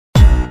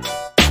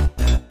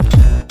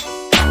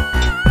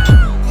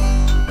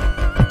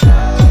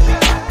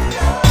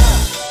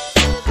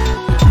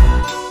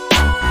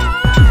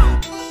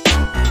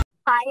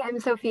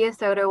Sophia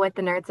Soto with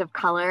the Nerds of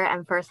Color.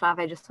 And first off,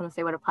 I just want to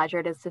say what a pleasure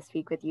it is to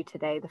speak with you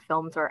today. The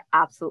films were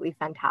absolutely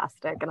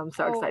fantastic, and I'm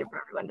so excited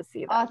for everyone to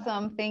see them.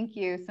 Awesome. Thank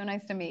you. So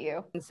nice to meet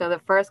you. And so the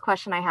first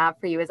question I have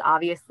for you is,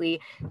 obviously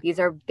these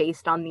are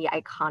based on the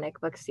iconic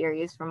book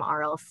series from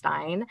R.L.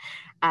 Stine.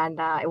 And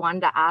I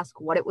wanted to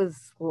ask what it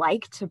was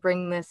like to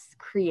bring this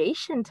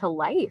creation to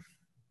life.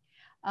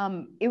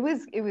 It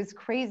was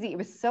crazy. It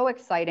was so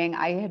exciting.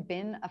 I had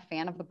been a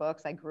fan of the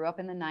books. I grew up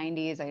in the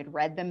 90s. I had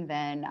read them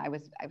then. I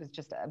was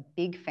just a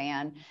big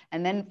fan.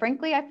 And then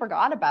frankly, I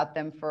forgot about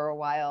them for a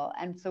while.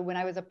 And so when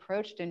I was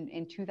approached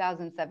in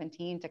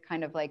 2017 to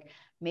kind of like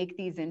make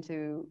these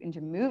into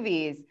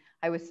movies,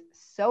 I was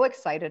so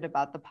excited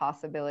about the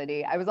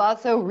possibility. I was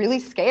also really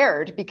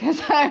scared because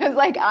I was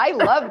like, I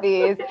love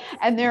these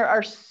and there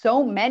are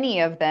so many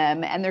of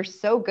them and they're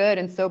so good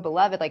and so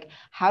beloved. Like,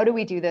 how do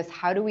we do this?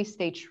 How do we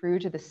stay true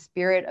to the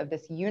spirit of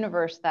this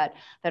universe that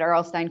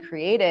R.L. Stine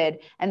created?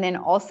 And then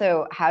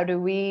also, how do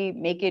we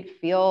make it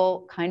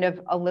feel kind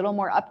of a little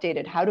more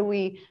updated? How do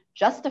we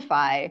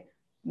justify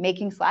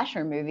making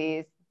slasher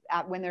movies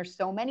when there's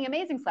so many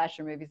amazing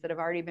slasher movies that have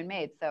already been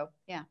made? So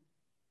yeah.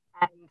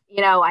 And,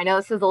 I know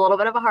this is a little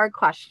bit of a hard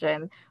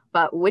question,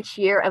 but which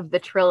year of the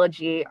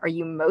trilogy are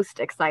you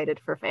most excited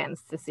for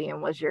fans to see,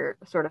 and was your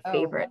sort of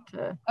favorite?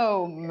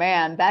 Oh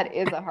man, that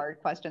is a hard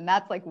question.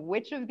 That's like,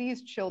 which of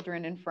these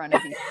children in front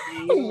of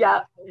you?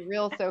 Yeah.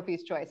 Real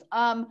Sophie's choice.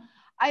 I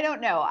don't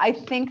know. I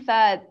think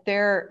that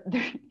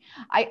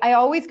I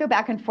always go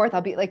back and forth.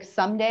 I'll be like,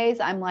 some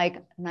days I'm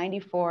like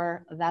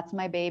 94, that's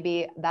my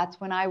baby. That's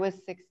when I was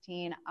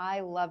 16. I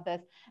love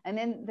this. And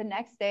then the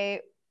next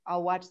day,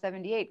 I'll watch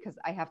 78 because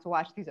I have to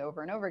watch these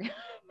over and over again.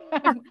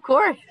 Of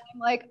course. I'm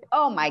like,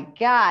 oh my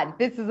God,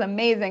 this is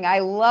amazing. I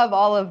love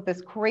all of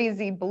this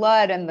crazy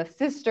blood and the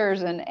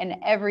sisters and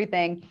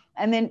everything.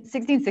 And then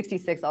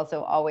 1666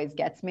 also always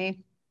gets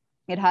me.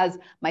 It has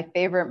my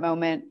favorite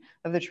moment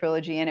of the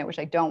trilogy in it, which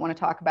I don't want to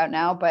talk about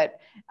now,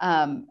 but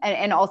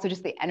and also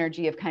just the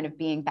energy of kind of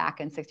being back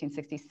in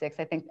 1666.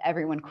 I think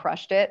everyone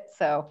crushed it.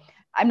 So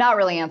I'm not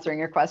really answering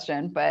your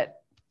question, but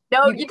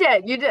no, you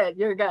did.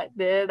 You're good.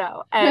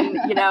 And,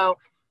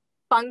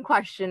 fun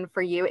question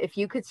for you. If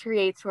you could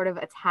create sort of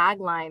a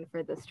tagline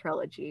for this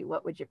trilogy,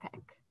 what would you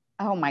pick?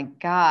 Oh my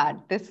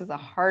God, this is a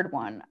hard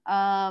one.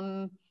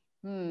 Oh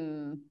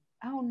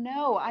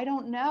no, I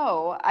don't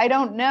know.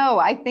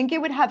 I think it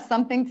would have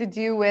something to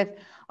do with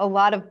a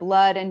lot of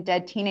blood and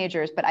dead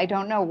teenagers, but I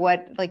don't know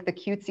what like the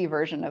cutesy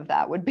version of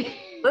that would be.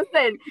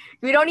 Listen,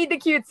 we don't need the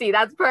cutesy.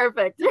 That's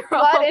perfect.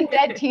 Blood and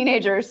dead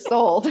teenagers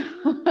sold.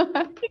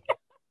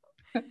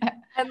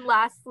 And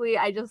lastly,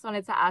 I just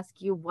wanted to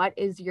ask you, what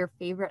is your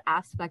favorite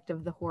aspect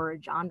of the horror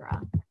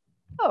genre?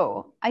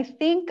 Oh, I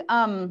think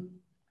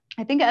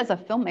as a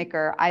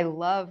filmmaker, I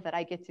love that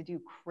I get to do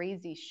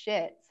crazy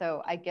shit.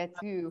 So I get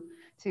to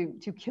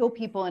kill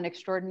people in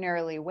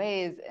extraordinarily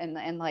ways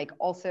and like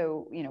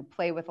also,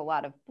 play with a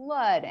lot of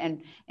blood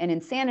and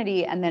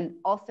insanity, and then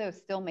also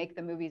still make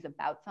the movies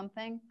about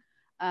something,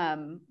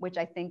 which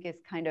I think is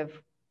kind of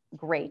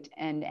great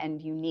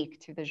and unique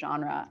to the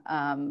genre.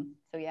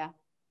 So yeah.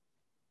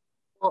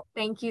 Well,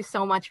 thank you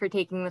so much for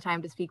taking the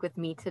time to speak with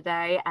me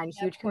today, and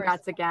huge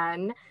congrats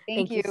again.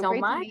 Thank you so Great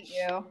much. To meet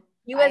you.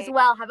 You as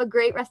well. Have a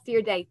great rest of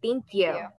your day. Thank you.